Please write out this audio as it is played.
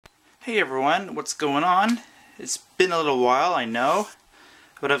Hey everyone, what's going on? It's been a little while, I know,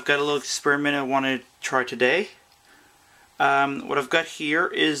 but I've got a little experiment I want to try today. What I've got here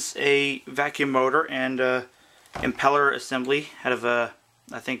is a vacuum motor and a impeller assembly out of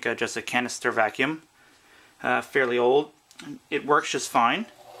I think just a canister vacuum. Fairly old. It works just fine.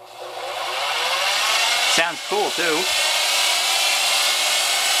 Sounds cool too.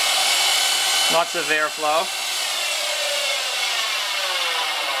 Lots of airflow.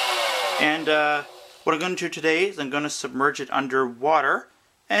 And what I'm going to do today is I'm going to submerge it underwater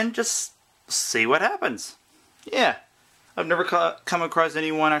and just see what happens. Yeah, I've never come across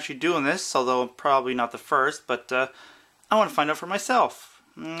anyone actually doing this, although I'm probably not the first, but I want to find out for myself.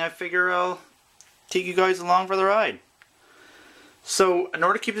 I figure I'll take you guys along for the ride. So, in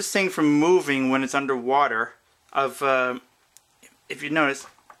order to keep this thing from moving when it's underwater, if you notice,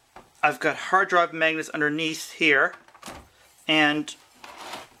 I've got hard drive magnets underneath here, and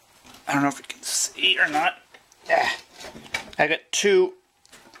I don't know if you can see or not. I got two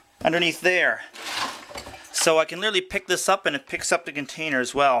underneath there. So I can literally pick this up and it picks up the container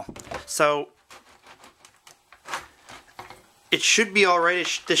as well. So it should be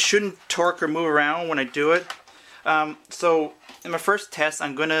alright. This shouldn't torque or move around when I do it. So in my first test,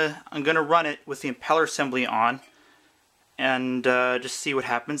 I'm gonna run it with the impeller assembly on and just see what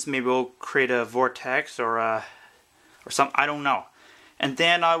happens. Maybe we'll create a vortex or something. I don't know. And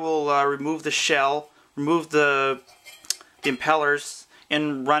then I will remove the shell, remove the impellers,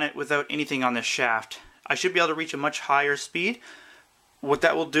 and run it without anything on this shaft. I should be able to reach a much higher speed. What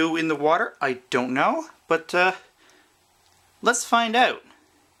that will do in the water, I don't know, but let's find out.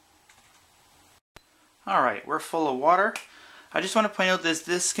 Alright, we're full of water. I just want to point out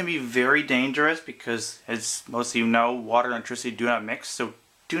this can be very dangerous because, as most of you know, water and electricity do not mix, so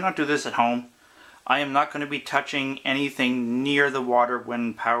do not do this at home. I am not going to be touching anything near the water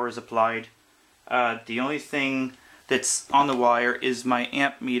when power is applied. The only thing that's on the wire is my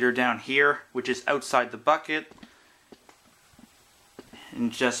amp meter down here, which is outside the bucket.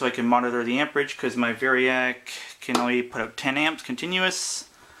 And just so I can monitor the amperage, because my Variac can only put out 10 amps continuous.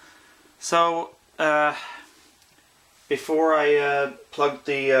 So, before I plug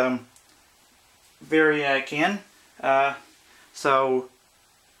the Variac in, so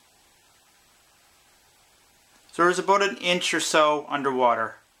there's about an inch or so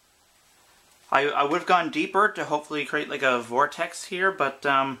underwater. I would have gone deeper to hopefully create like a vortex here, but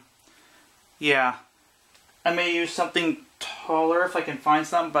yeah. I may use something taller if I can find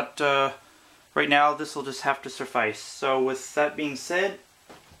some, but right now this will just have to suffice. So with that being said,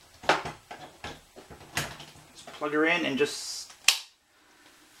 let's plug her in and just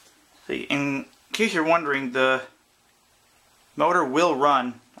see. In case you're wondering, the motor will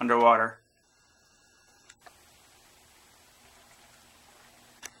run underwater.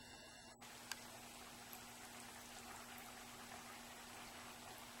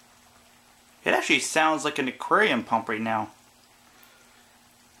 It actually sounds like an aquarium pump right now.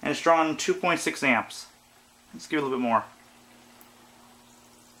 And it's drawing 2.6 amps. Let's give it a little bit more.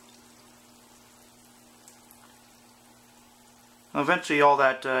 Eventually all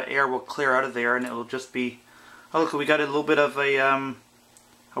that air will clear out of there and it will just be... Oh look, we got a little bit of a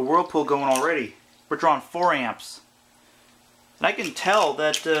whirlpool going already. We're drawing 4 amps. And I can tell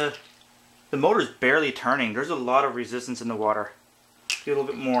that the motor's barely turning. There's a lot of resistance in the water. Let's give it a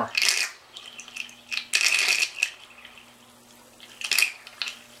little bit more.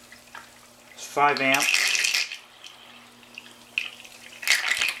 5 amps.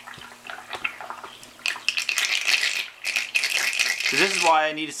 So this is why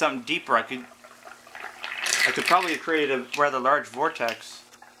I needed something deeper. I could probably have created a rather large vortex.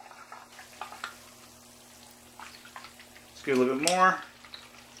 Let's give it a little bit more.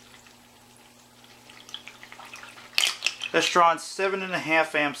 That's drawing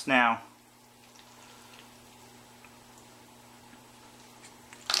 7.5 amps now.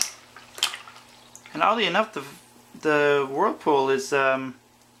 And oddly enough, the whirlpool is kind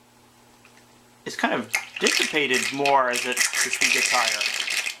of dissipated more as the speed gets higher.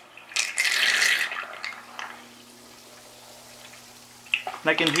 And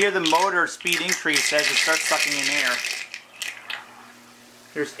I can hear the motor speed increase as it starts sucking in air.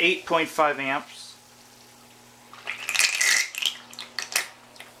 There's 8.5 amps.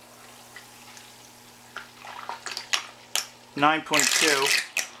 $9.2.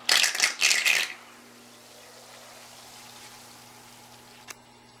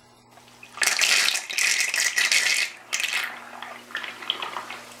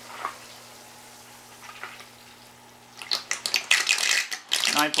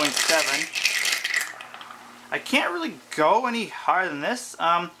 9.7. I can't really go any higher than this.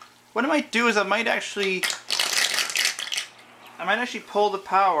 what I might do is I might actually pull the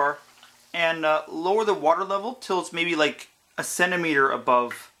power and lower the water level till it's maybe like a centimeter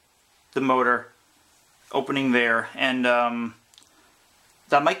above the motor opening there, and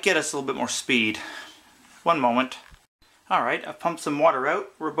that might get us a little bit more speed. One moment. Alright, I've pumped some water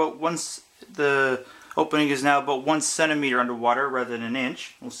out. We're about the opening is now about 1 centimeter underwater rather than an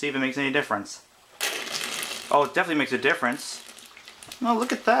inch. We'll see if it makes any difference. Oh, it definitely makes a difference. Oh,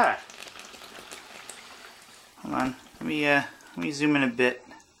 look at that. Hold on. Let me zoom in a bit.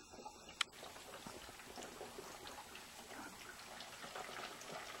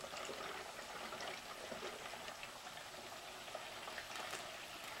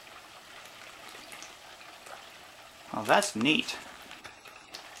 Oh, that's neat.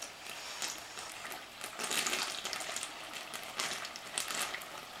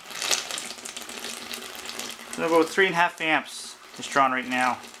 So about 3.5 amps is drawn right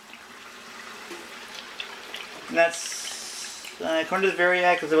now. And that's, according to the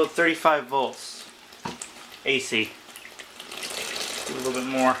Variac, it's about 35 volts AC. A little bit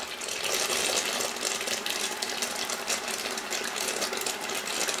more.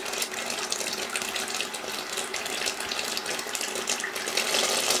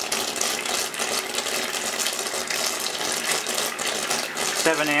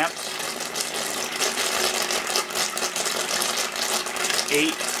 Seven amps.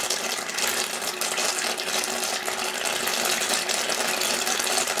 8.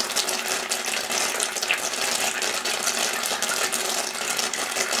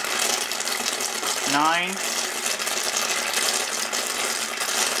 9.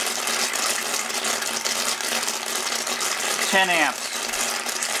 10 amps.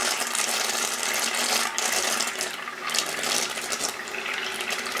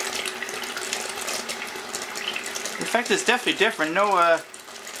 The effect is definitely different.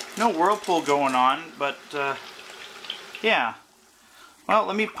 No whirlpool going on, but yeah. Well,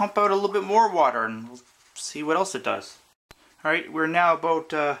 let me pump out a little bit more water and we'll see what else it does. Alright, we're now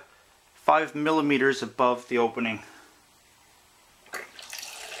about 5 millimeters above the opening.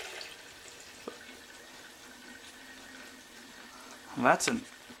 Well,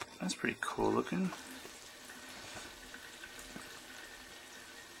 that's pretty cool looking.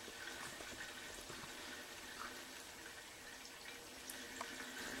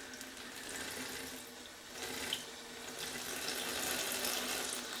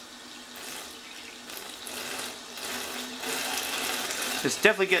 It's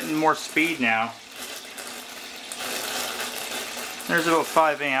definitely getting more speed now. There's about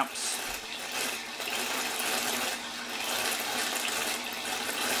 5 amps.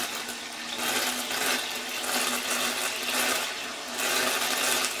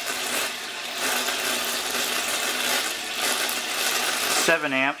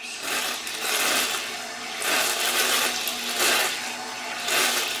 Seven amps.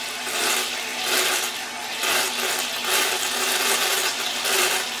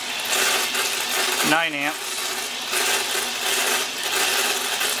 Nine amps.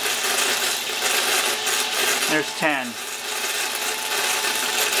 There's 10.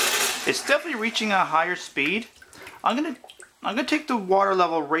 It's definitely reaching a higher speed. I'm gonna take the water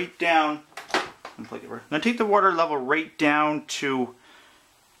level right down. I'm gonna take the water level right down to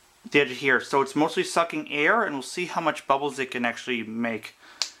the edge here, so it's mostly sucking air, and we'll see how much bubbles it can actually make.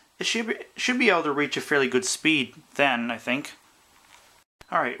 It should be able to reach a fairly good speed then, I think.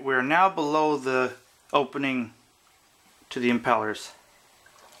 Alright, we're now below the opening to the impellers.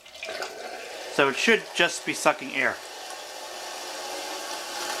 So it should just be sucking air.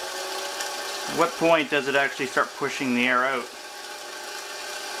 At what point does it actually start pushing the air out?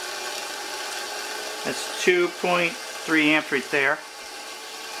 That's 2.3 amps right there.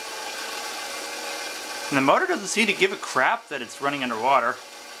 And the motor doesn't seem to give a crap that it's running underwater.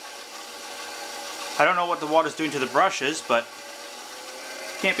 I don't know what the water's doing to the brushes, but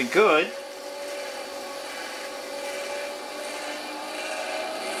it can't be good.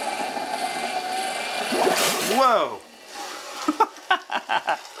 Whoa!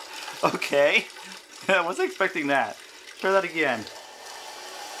 Okay. I wasn't expecting that. Try that again.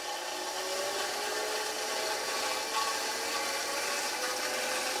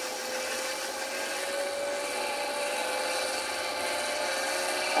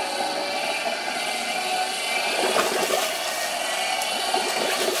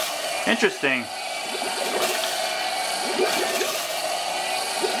 Interesting.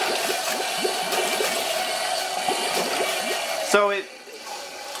 So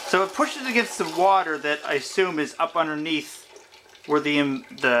it pushes against the water that I assume is up underneath where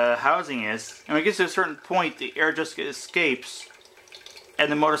the housing is, and when it gets to a certain point, the air just escapes,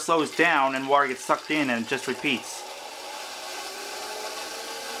 and the motor slows down and water gets sucked in and it just repeats.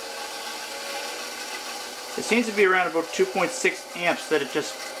 It seems to be around about 2.6 amps that it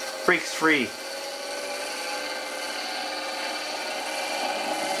just breaks free.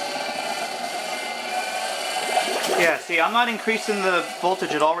 Yeah, see, I'm not increasing the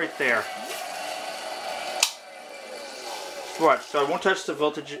voltage at all right there. Watch, so I won't touch the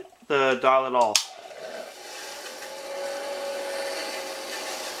voltage, the dial at all.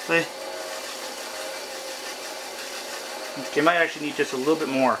 See? Okay, I might actually need just a little bit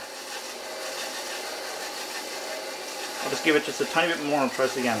more. I'll just give it just a tiny bit more and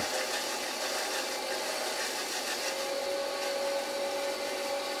press again.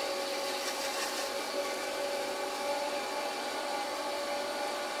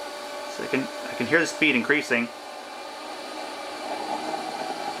 So I can hear the speed increasing.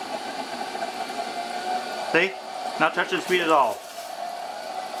 See? Not touching the speed at all.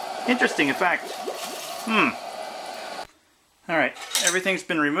 Interesting effect. Alright, everything's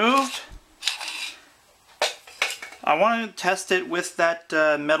been removed. I want to test it with that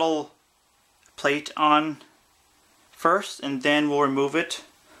metal plate on first, and then we'll remove it.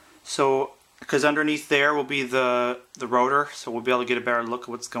 So, because underneath there will be the rotor, so we'll be able to get a better look at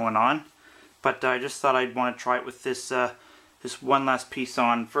what's going on. But I just thought I'd want to try it with this this one last piece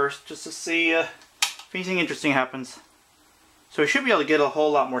on first, just to see if anything interesting happens. So we should be able to get a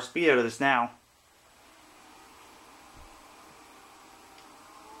whole lot more speed out of this now.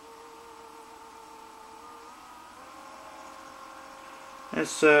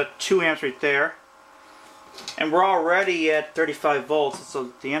 There's 2 amps right there. And we're already at 35 volts,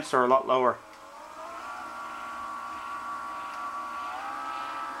 so the amps are a lot lower.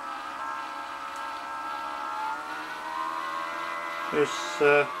 There's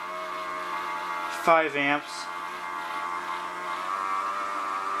 5 amps.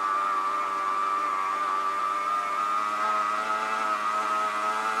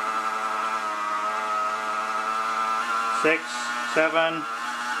 Six, 7.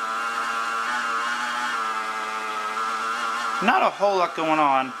 Not a whole lot going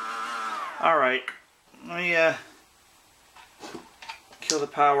on. Alright, let me kill the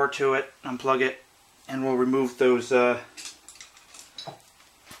power to it, unplug it, and we'll remove those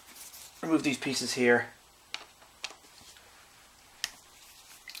remove these pieces here.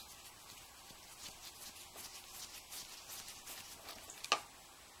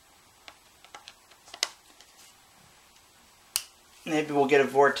 Maybe we'll get a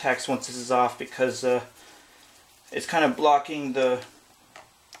vortex once this is off, because it's kind of blocking the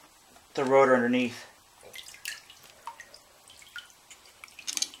rotor underneath.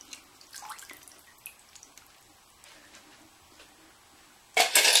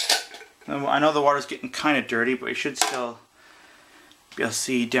 I know the water's getting kind of dirty, but we should still be able to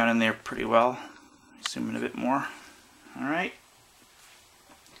see down in there pretty well. Zoom in a bit more. Alright.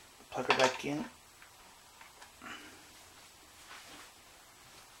 Plug her back in.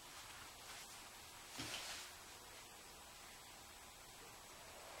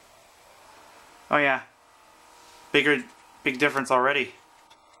 Oh yeah, big difference already.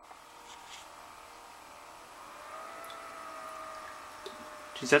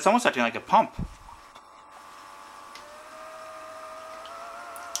 Geez, that's almost acting like a pump.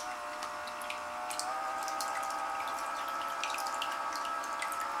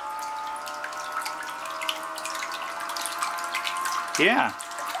 Yeah,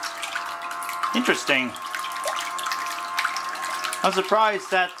 interesting. I'm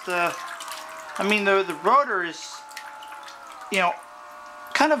surprised that I mean, the rotor is, you know,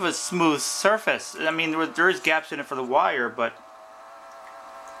 kind of a smooth surface. I mean, there is gaps in it for the wire, but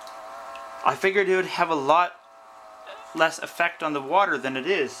I figured it would have a lot less effect on the water than it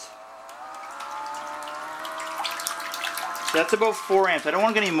is. So that's about 4 amps. I don't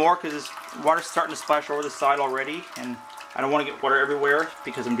want to get any more because this water's starting to splash over the side already, and I don't want to get water everywhere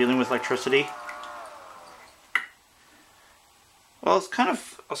because I'm dealing with electricity. Well, I was kind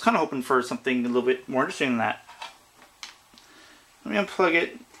of hoping for something a little bit more interesting than that. Let me unplug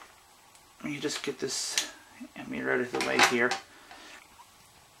it. Let me just get this ammeter out of the way here.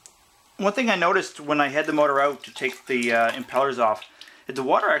 One thing I noticed when I had the motor out to take the impellers off, is the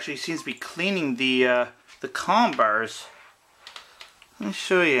water actually seems to be cleaning the comm bars. Let me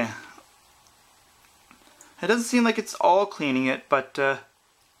show you. It doesn't seem like it's all cleaning it, but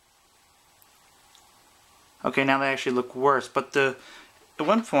okay, now they actually look worse. But at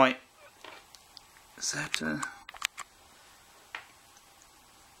one point, is that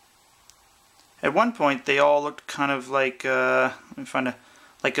at one point they all looked kind of like let me find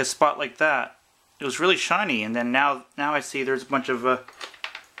like a spot like that. It was really shiny, and then now I see there's a bunch of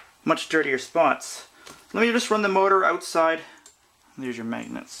much dirtier spots. Let me just run the motor outside. There's your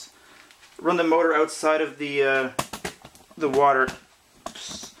magnets. Run the motor outside of the water.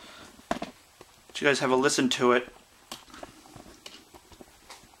 Just let you guys have a listen to it.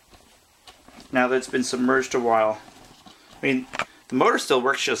 Now that it's been submerged a while. I mean, the motor still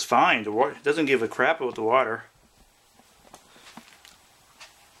works just fine. The water doesn't give a crap about the water.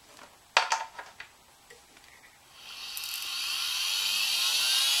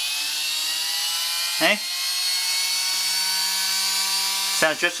 Hey?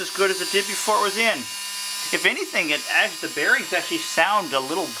 Sounds just as good as it did before it was in. If anything, the bearings actually sound a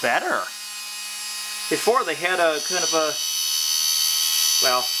little better. Before they had a kind of a...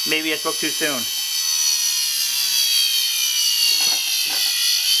 Well, maybe I spoke too soon.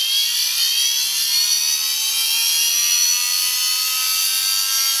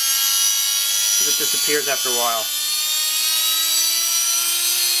 It disappears after a while.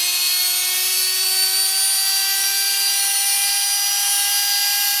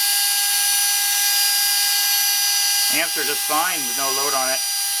 Amps are just fine with no load on it.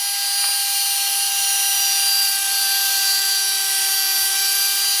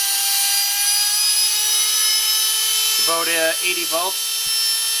 About 80 volts.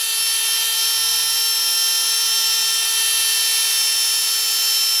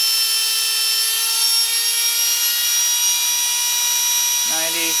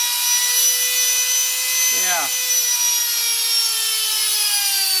 Yeah.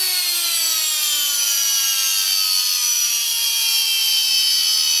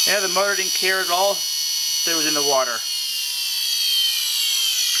 Yeah, the motor didn't care at all that it was in the water.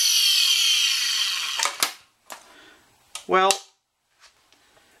 Well,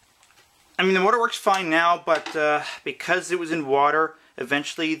 I mean, the motor works fine now, but because it was in water,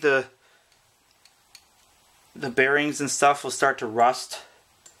 eventually the bearings and stuff will start to rust.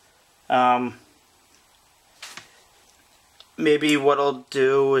 Maybe what I'll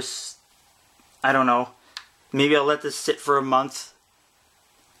do is, I don't know, maybe I'll let this sit for a month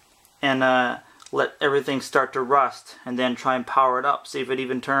and let everything start to rust, and then try and power it up, see if it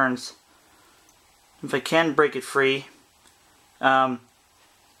even turns. If I can break it free,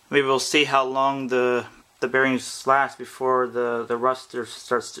 maybe we'll see how long the bearings last before the rust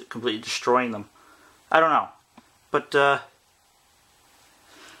starts completely destroying them. I don't know, but I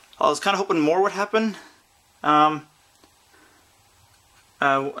was kind of hoping more would happen.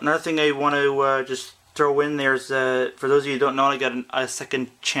 Another thing I want to just throw in there is, for those of you who don't know, I got a second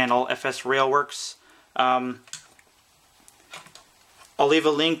channel, FS Railworks. I'll leave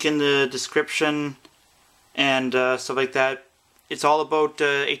a link in the description and stuff like that. It's all about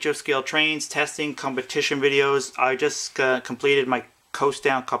HO scale trains, testing, competition videos. I just completed my coast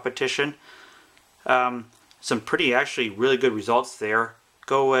down competition. Some pretty, actually, really good results there.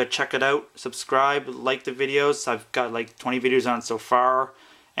 Go check it out, subscribe, like the videos. I've got like 20 videos on so far,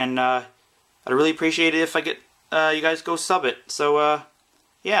 and I'd really appreciate it if I get you guys go sub it. So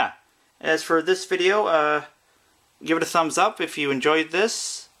yeah, as for this video, give it a thumbs up if you enjoyed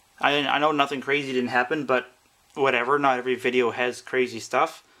this. I know nothing crazy didn't happen, but whatever, not every video has crazy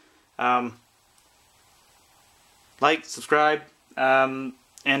stuff. Like, subscribe, and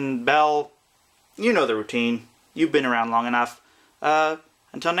bell, you know the routine. You've been around long enough.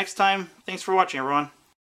 Until next time, thanks for watching, everyone.